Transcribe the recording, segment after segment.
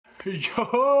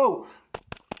Yo!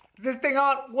 Is this thing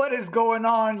on? What is going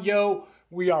on, yo?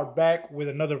 We are back with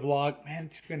another vlog. Man,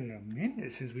 it's been a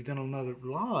minute since we've done another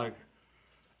vlog.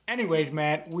 Anyways,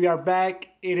 man, we are back.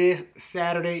 It is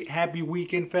Saturday. Happy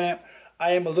weekend, fam.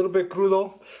 I am a little bit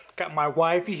crudo. Got my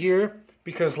wifey here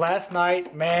because last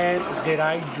night, man, did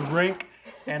I drink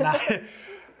and I...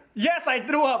 Yes, I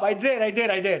threw up. I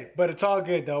did. But it's all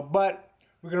good, though. But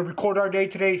we're going to record our day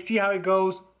today, see how it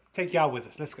goes. Take y'all with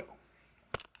us. Let's go.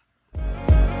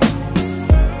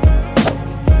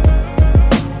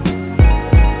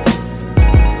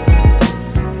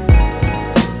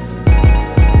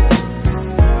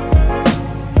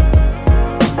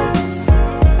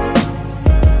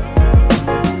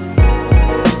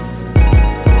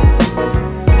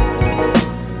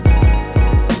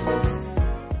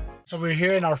 So we're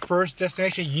here in our first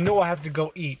destination. You know I have to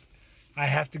go eat. I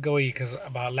have to go eat because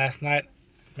about last night,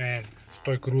 man,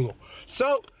 estoy crudo.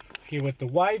 So, here with the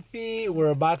wifey,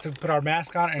 we're about to put our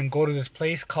mask on and go to this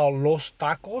place called Los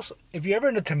Tacos. If you're ever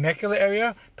in the Temecula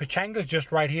area, Pachanga's just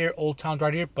right here, Old Town's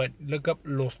right here, but look up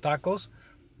Los Tacos.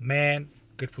 Man,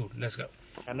 good food. Let's go.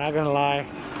 I'm not gonna lie.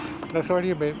 Let's right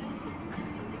here, babe.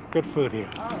 Good food here.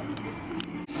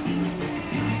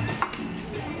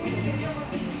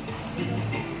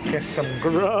 Get some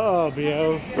grub,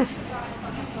 yo.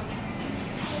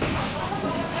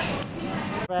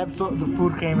 So the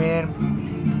food came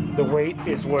in. The wait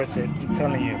is worth it, I'm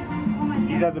telling you.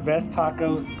 These are the best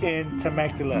tacos in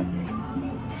Temecula.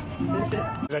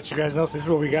 Let you guys know, this is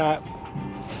what we got.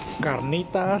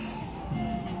 Carnitas,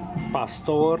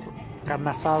 pastor, carne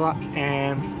asada,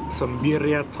 and some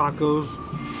birria tacos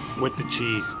with the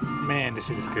cheese. Man, this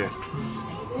shit is good.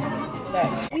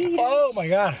 Oh my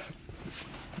god.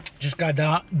 Just got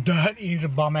done eating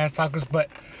some bomb ass tacos, but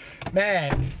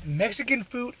man, Mexican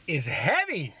food is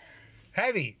heavy.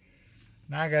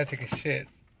 Now I gotta take a shit.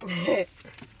 Me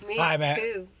man.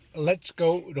 too. Let's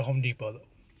go to Home Depot though.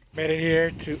 Made it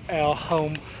here to El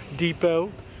Home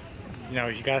Depot. You know,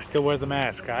 you gotta still wear the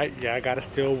mask, right? Yeah, I gotta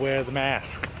still wear the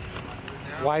mask.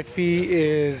 Wifey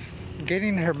is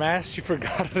getting her mask. She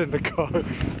forgot it in the car.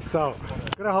 So,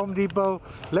 go to Home Depot.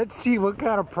 Let's see what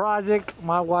kind of project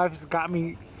my wife's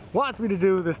wants me to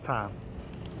do this time.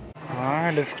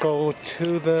 Alright, let's go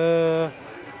to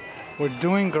we're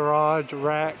doing garage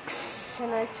racks. Can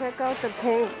I check out the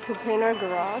paint to paint our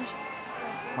garage?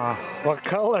 What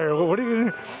color? What are you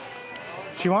gonna do?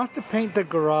 She wants to paint the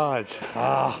garage.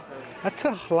 That's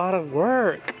a lot of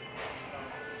work.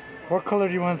 What color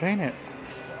do you want to paint it?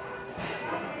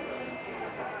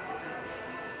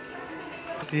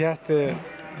 So you have to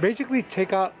basically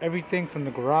take out everything from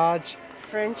the garage.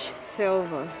 French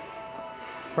silver.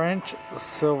 French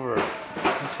silver.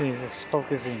 Let's see, it's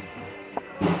focusing.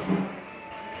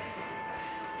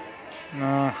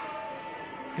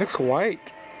 Looks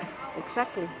white.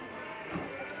 Exactly.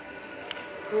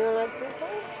 You don't like this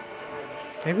one?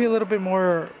 Maybe a little bit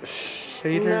more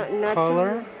shaded not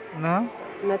color. No?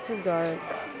 Not too dark.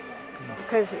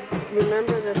 Because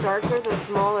remember, the darker, the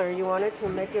smaller. You want it to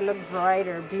make it look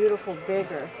brighter, beautiful,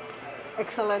 bigger.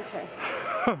 Excelente.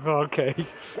 Okay.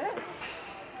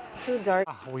 Too dark.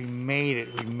 We made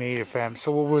it, fam.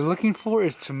 So what we're looking for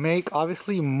is to make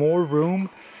obviously more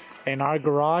room in our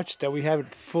garage, that we have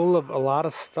it full of a lot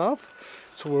of stuff.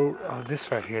 So we're this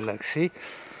right here, like, see,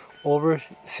 over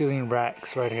ceiling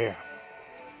racks right here.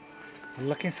 We're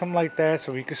looking something like that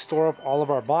so we can store up all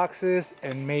of our boxes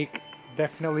and make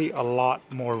definitely a lot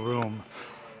more room.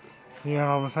 You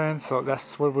know what I'm saying? So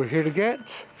that's what we're here to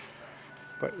get,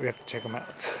 but we have to check them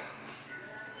out.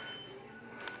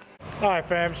 Alright,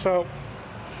 fam, so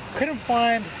couldn't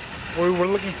find what we were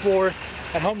looking for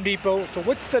at Home Depot. So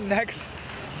what's the next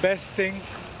best thing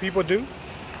people do?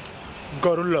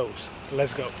 Go to Lowe's.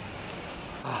 Let's go.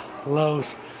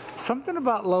 Lowe's. Something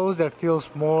about Lowe's that feels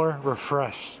more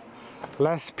refreshed.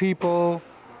 Less people.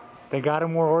 They got it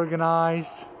more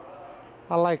organized.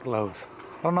 I like Lowe's.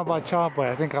 I don't know about y'all, but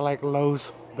I think I like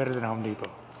Lowe's better than Home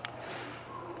Depot.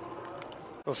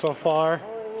 So far,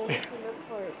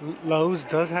 Lowe's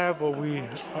does have what we...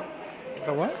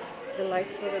 the what? The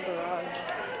lights for the garage.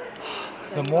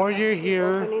 The more you're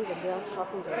here,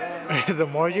 the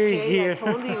more you're here,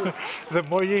 the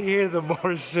more you're here, the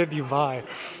more shit you buy.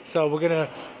 So we're gonna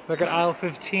look at aisle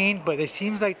 15, but it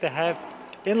seems like they have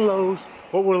in Lowe's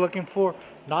what we're looking for.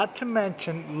 Not to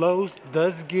mention, Lowe's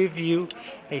does give you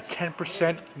a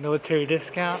 10% military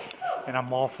discount, and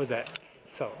I'm all for that.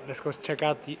 So let's go check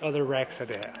out the other racks that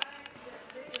they have.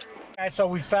 Alright, so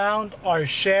we found our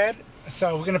shed.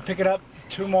 So we're gonna pick it up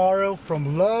tomorrow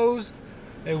from Lowe's.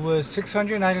 It was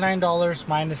 $699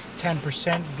 minus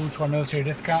 10% due to our military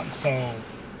discount. So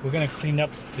we're gonna clean up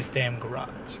this damn garage.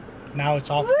 Now it's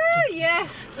all. Woo,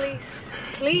 yes, please.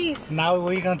 Please. Now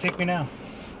where are you gonna take me now?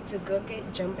 To go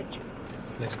get Jamba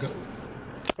Juice. Let's go.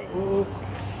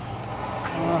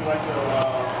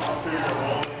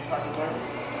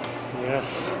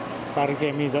 Yes. About to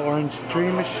get me the Orange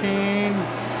Dream Machine.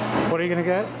 What are you gonna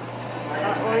get?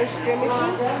 Orange Dream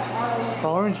Machine? The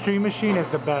Orange Dream Machine is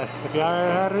the best. If you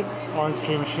ever had it, Orange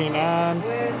Dream Machine and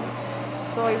with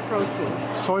soy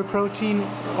protein. Soy protein.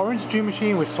 Orange Dream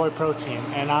Machine with soy protein.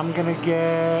 And I'm gonna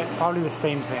get probably the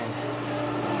same thing.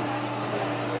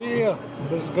 Yeah,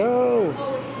 let's go.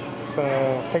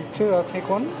 So take two, I'll take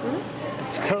one.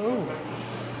 Let's go.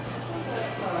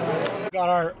 Got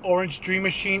our Orange Dream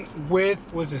Machine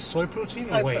with, was it soy protein?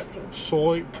 Soy protein.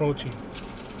 Soy protein.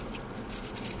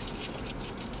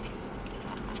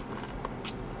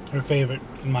 Her favorite,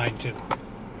 mine too.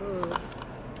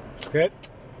 It's good?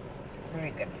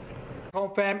 Very good.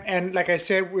 Home fam, and like I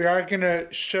said, we are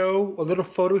gonna show a little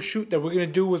photo shoot that we're gonna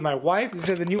do with my wife. These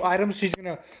are the new items she's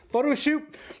gonna photo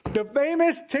shoot. The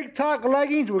famous TikTok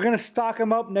leggings. We're gonna stock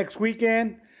them up next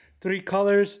weekend. 3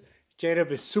 colors.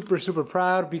 Jadab is super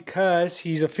proud because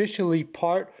he's officially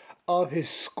part of his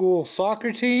school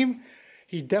soccer team.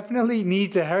 He definitely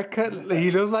needs a haircut.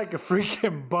 He looks like a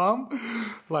freaking bum.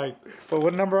 Like, but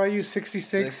what number are you?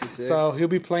 66? 66. So he'll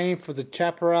be playing for the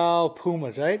Chaparral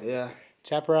Pumas, right? Yeah.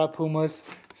 Chaparral Pumas.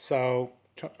 So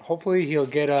hopefully he'll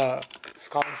get a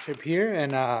scholarship here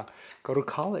and go to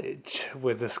college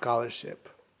with the scholarship.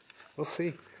 We'll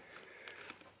see.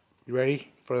 You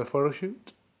ready for the photo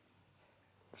shoot?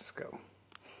 Let's go.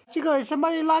 You go,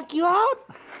 somebody lock you out?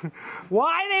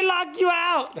 Why they lock you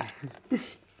out?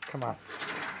 Come on.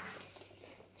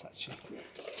 Sachi.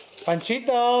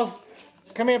 Panchitos.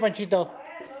 Come here, Panchito.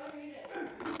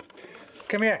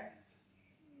 Come here.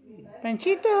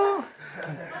 Panchito.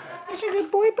 That's a good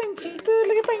boy, Panchito.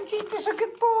 Look at Panchito. It's a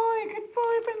good boy. Good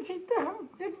boy, Panchito.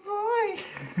 Good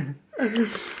boy.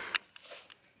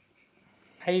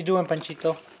 How you doing,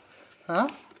 Panchito? Huh?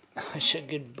 He's a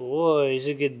good boy. He's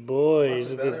a good boy.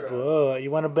 He's a good boy.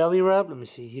 You want a belly rub? Let me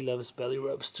see. He loves belly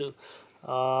rubs too.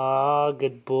 Ah,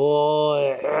 good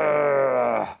boy.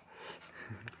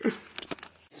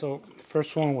 So the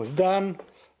first one was done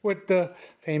with the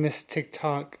famous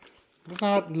TikTok. It's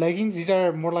not leggings. These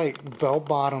are more like bell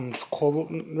bottoms.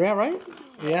 Yeah, right?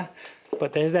 Yeah.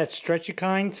 But there's that stretchy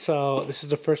kind. So this is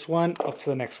the first one. Up to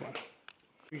the next one.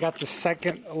 We got the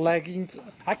second leggings.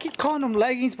 I keep calling them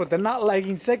leggings, but they're not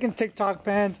leggings. Second TikTok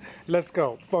pants. Let's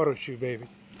go. Photo shoot, baby.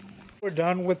 We're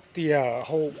done with the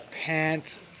whole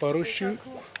pants photo shoot.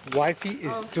 Wifey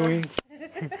is doing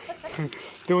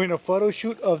doing a photo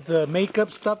shoot of the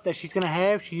makeup stuff that she's gonna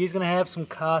have. She is gonna have some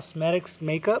cosmetics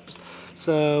makeups.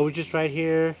 So we're just right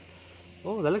here.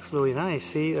 Oh, that looks really nice.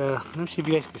 See, let me see if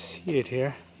you guys can see it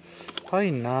here.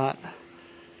 Probably not.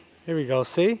 Here we go.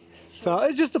 See? So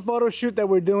it's just a photo shoot that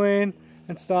we're doing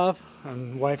and stuff.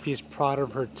 And wifey is proud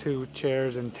of her 2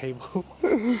 chairs and table.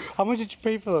 How much did you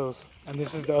pay for those? And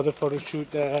this is the other photo shoot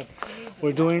that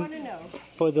we're doing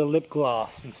for the lip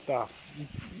gloss and stuff.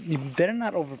 You better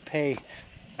not overpay.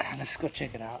 Let's go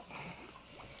check it out.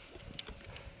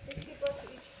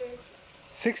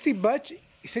 60 bucks?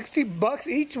 60 bucks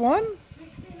each one?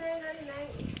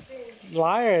 $69.99 each.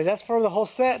 Liar, that's for the whole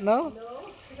set, no?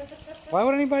 No. Why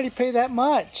would anybody pay that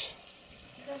much?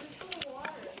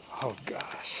 Oh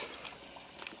gosh.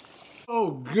 Oh,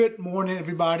 good morning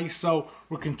everybody. So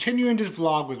we're continuing this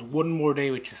vlog with one more day,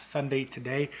 which is Sunday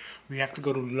today. We have to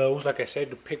go to Lowe's, like I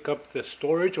said, to pick up the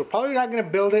storage. We're probably not going to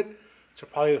build it until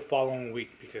probably the following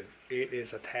week because it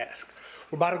is a task.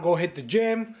 We're about to go hit the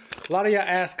gym. A lot of y'all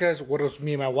ask us what does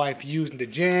me and my wife use in the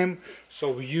gym. So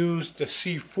we use the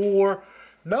C4.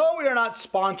 No, we are not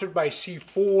sponsored by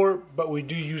C4, but we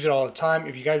do use it all the time.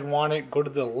 If you guys want it, go to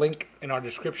the link in our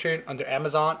description under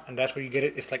Amazon, and that's where you get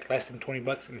it. It's like less than 20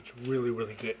 bucks, and it's really,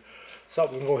 really good. So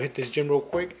we're gonna go hit this gym real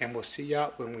quick, and we'll see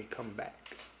y'all when we come back.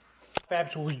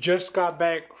 Fab, so we just got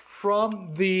back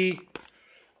from the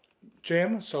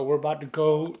gym, so we're about to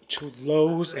go to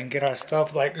Lowe's and get our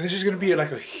stuff. Like, this is gonna be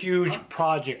like a huge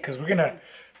project, because we're gonna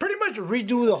pretty much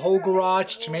redo the whole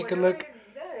garage to make it look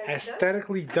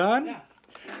aesthetically done.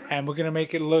 And we're gonna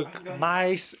make it look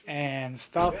nice and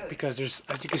stuff because there's,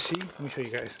 as you can see, let me show you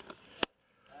guys.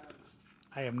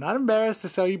 I am not embarrassed to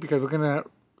tell you because we're gonna,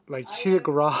 like, see the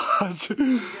garage.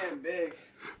 Big.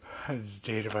 It's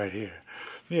Jada right here.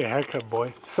 Yeah, haircut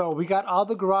boy. So we got all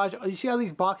the garage. You see all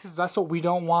these boxes? That's what we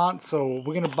don't want. So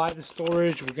we're gonna buy the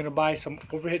storage. We're gonna buy some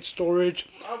overhead storage,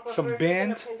 some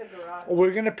bins.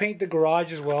 We're gonna paint the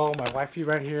garage as well. My wifey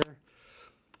right here.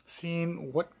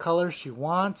 seeing what color she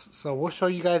wants. So we'll show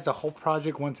you guys the whole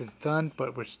project once it's done,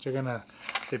 but we're still gonna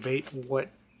debate what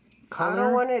color. I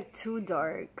don't want it too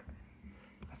dark.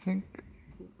 I think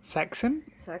Saxon?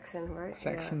 Saxon, right?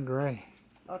 Saxon gray.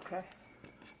 Okay.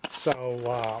 So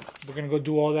we're gonna go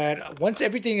do all that. Once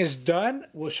everything is done,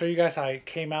 we'll show you guys how it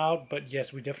came out. But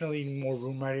yes, we definitely need more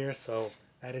room right here. So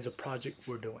that is a project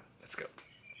we're doing. Let's go.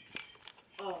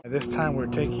 This time we're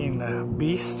taking the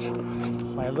beast.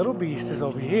 My little beast is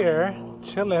over here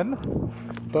chilling,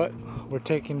 but we're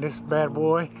taking this bad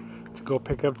boy to go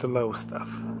pick up the Lowe's stuff.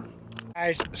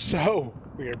 Guys, so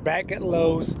we are back at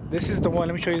Lowe's. This is the one.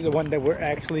 Let me show you the one that we're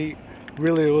actually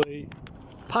really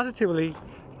positively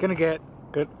gonna get.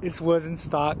 Good. This was in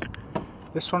stock.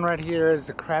 This one right here is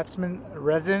the Craftsman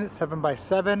resin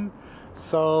 7x7.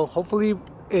 So hopefully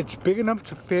it's big enough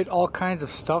to fit all kinds of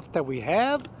stuff that we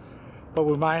have, but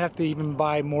we might have to even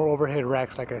buy more overhead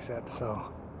racks, like I said.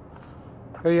 So,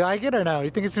 do you like it or no? You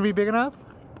think it's gonna be big enough?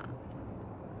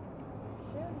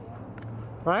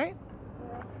 Right?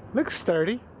 Looks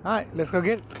sturdy. All right, let's go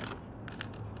get it.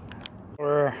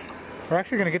 We're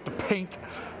actually gonna get the paint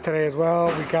today as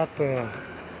well. We got the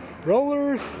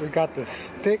rollers, we got the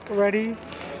stick ready,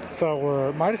 so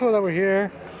we're might as well that we're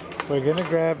here. We're gonna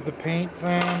grab the paint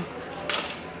plan.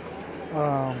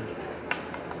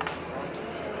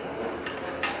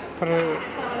 Put it,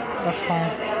 that's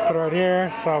fine. Put it right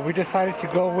here. So we decided to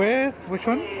go with which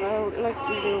one? Like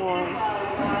either one.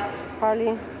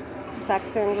 Harley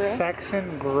Saxon gray.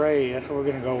 Saxon gray. That's what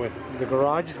we're gonna go with. The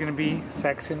garage is gonna be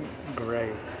Saxon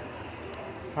gray.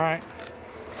 All right.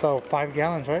 So 5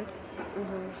 gallons, right?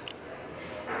 Mm-hmm.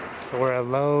 So we're at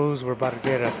Lowe's. We're about to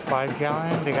get a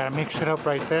 5-gallon. They gotta mix it up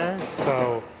right there.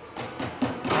 So,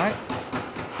 all right.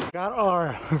 Got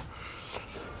our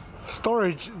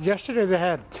storage. Yesterday they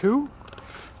had two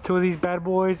of these bad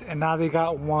boys, and now they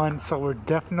got one. So we're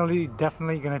definitely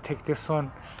gonna take this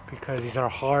one because these are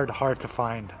hard to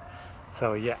find.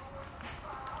 So yeah.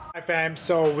 Hi fam,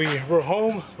 so we're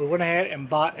home. We went ahead and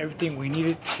bought everything we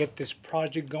needed to get this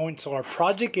project going. So our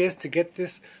project is to get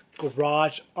this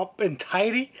garage up and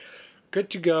tidy, good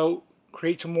to go,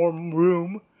 create some more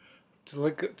room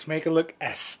to make it look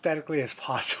aesthetically as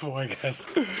possible, I guess.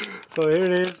 So here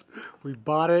it is. We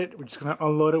bought it. We're just gonna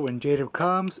unload it when Jada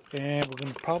comes, and we're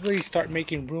gonna probably start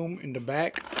making room in the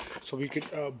back so we could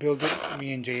build it,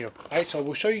 me and Jada. Alright, so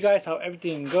we'll show you guys how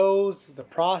everything goes, the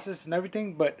process and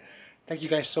everything, but thank you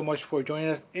guys so much for joining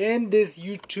us in this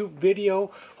YouTube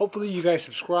video. Hopefully you guys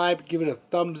subscribe, give it a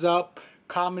thumbs up,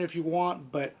 comment if you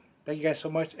want, but thank you guys so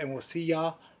much, and we'll see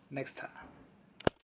y'all next time.